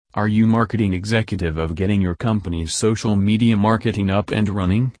Are you marketing executive of getting your company's social media marketing up and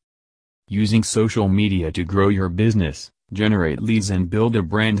running? Using social media to grow your business, generate leads and build a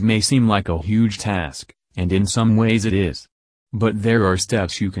brand may seem like a huge task, and in some ways it is. But there are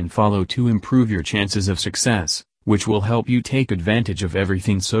steps you can follow to improve your chances of success, which will help you take advantage of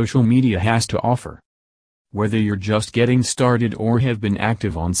everything social media has to offer. Whether you're just getting started or have been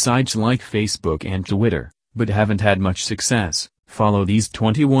active on sites like Facebook and Twitter, but haven't had much success, follow these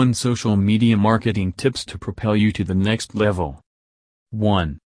 21 social media marketing tips to propel you to the next level.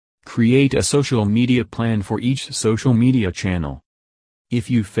 1. Create a social media plan for each social media channel. If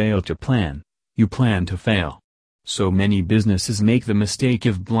you fail to plan, you plan to fail. So many businesses make the mistake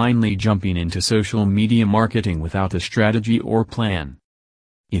of blindly jumping into social media marketing without a strategy or plan.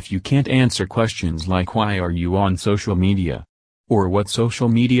 If you can't answer questions like why are you on social media? Or what social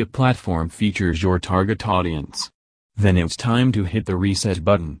media platform features your target audience? Then it's time to hit the reset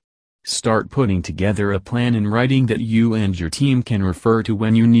button. Start putting together a plan in writing that you and your team can refer to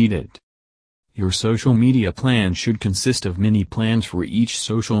when you need it. Your social media plan should consist of mini plans for each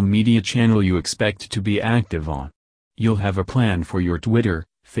social media channel you expect to be active on. You'll have a plan for your Twitter,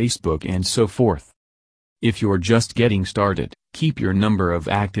 Facebook and so forth. If you're just getting started, keep your number of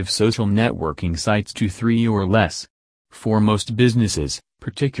active social networking sites to 3 or less. For most businesses,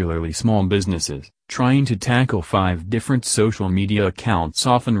 particularly small businesses, trying to tackle 5 different social media accounts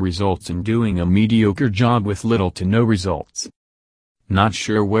often results in doing a mediocre job with little to no results. Not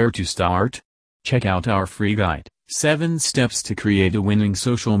sure where to start? Check out our free guide, 7 Steps to Create a Winning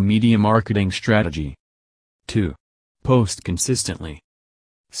Social Media Marketing Strategy. 2. Post consistently.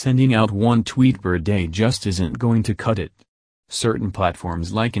 Sending out one tweet per day just isn't going to cut it. Certain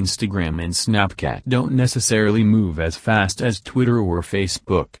platforms like Instagram and Snapchat don't necessarily move as fast as Twitter or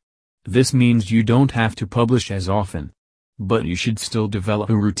Facebook. This means you don't have to publish as often. But you should still develop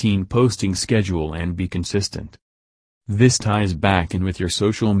a routine posting schedule and be consistent. This ties back in with your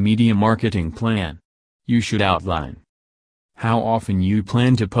social media marketing plan. You should outline how often you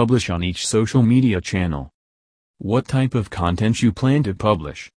plan to publish on each social media channel. What type of content you plan to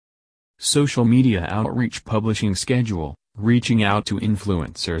publish. Social media outreach publishing schedule, reaching out to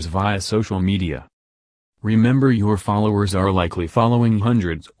influencers via social media. Remember, your followers are likely following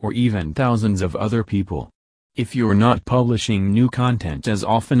hundreds or even thousands of other people. If you're not publishing new content as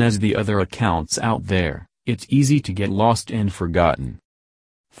often as the other accounts out there, it's easy to get lost and forgotten.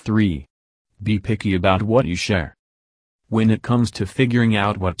 3. Be picky about what you share. When it comes to figuring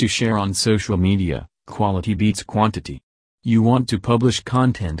out what to share on social media, quality beats quantity. You want to publish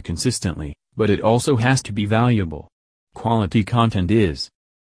content consistently, but it also has to be valuable. Quality content is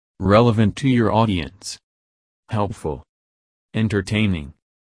relevant to your audience, helpful, entertaining.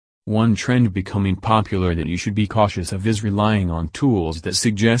 One trend becoming popular that you should be cautious of is relying on tools that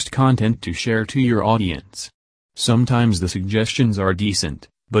suggest content to share to your audience. Sometimes the suggestions are decent,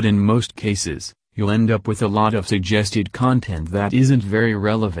 but in most cases, you'll end up with a lot of suggested content that isn't very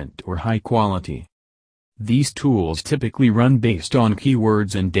relevant or high quality. These tools typically run based on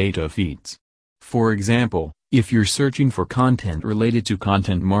keywords and data feeds. For example, if you're searching for content related to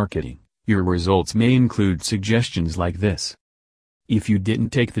content marketing, your results may include suggestions like this. If you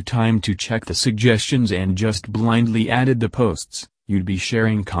didn't take the time to check the suggestions and just blindly added the posts, you'd be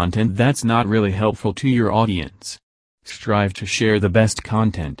sharing content that's not really helpful to your audience. Strive to share the best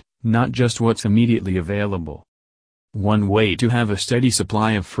content, not just what's immediately available. One way to have a steady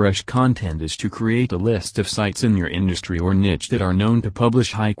supply of fresh content is to create a list of sites in your industry or niche that are known to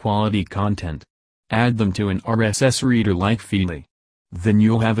publish high-quality content. Add them to an RSS reader like Feedly. Then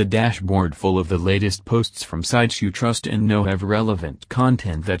you'll have a dashboard full of the latest posts from sites you trust and know have relevant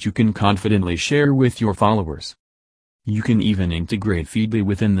content that you can confidently share with your followers. You can even integrate Feedly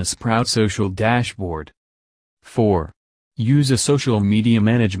within the Sprout Social dashboard. 4. Use a social media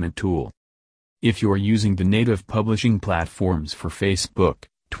management tool. If you're using the native publishing platforms for Facebook,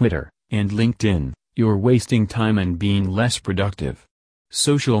 Twitter, and LinkedIn, you're wasting time and being less productive.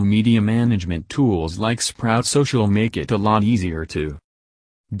 Social media management tools like Sprout Social make it a lot easier to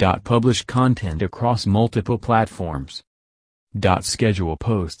publish content across multiple platforms. Schedule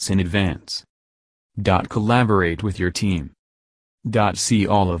posts in advance. Collaborate with your team. See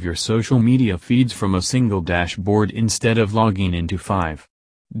all of your social media feeds from a single dashboard instead of logging into 5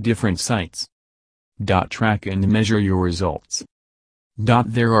 different sites. Track and measure your results.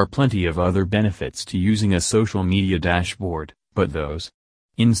 There are plenty of other benefits to using a social media dashboard, but those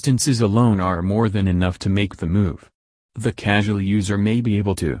instances alone are more than enough to make the move. The casual user may be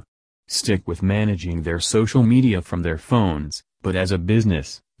able to stick with managing their social media from their phones, but as a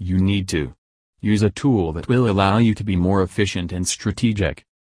business, you need to use a tool that will allow you to be more efficient and strategic.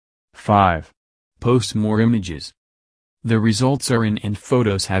 5. Post more images. The results are in and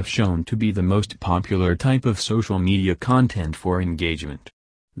photos have shown to be the most popular type of social media content for engagement.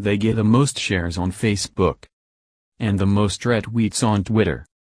 They get the most shares on Facebook and the most retweets on Twitter.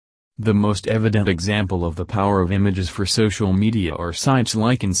 The most evident example of the power of images for social media are sites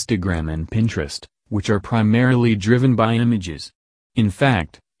like Instagram and Pinterest, which are primarily driven by images. In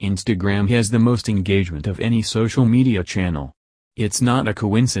fact, Instagram has the most engagement of any social media channel. It's not a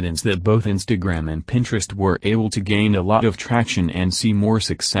coincidence that both Instagram and Pinterest were able to gain a lot of traction and see more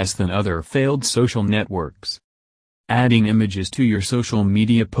success than other failed social networks. Adding images to your social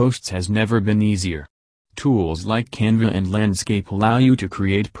media posts has never been easier. Tools like Canva and Landscape allow you to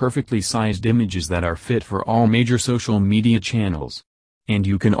create perfectly sized images that are fit for all major social media channels. And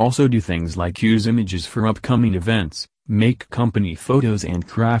you can also do things like use images for upcoming events, make company photos and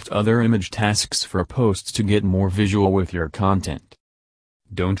craft other image tasks for posts to get more visual with your content.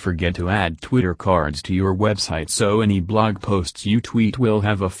 Don't forget to add Twitter cards to your website so any blog posts you tweet will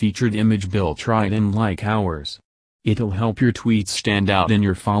have a featured image built right in like ours. It'll help your tweets stand out in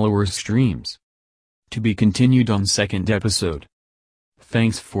your followers' streams. To be continued on second episode.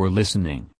 Thanks for listening.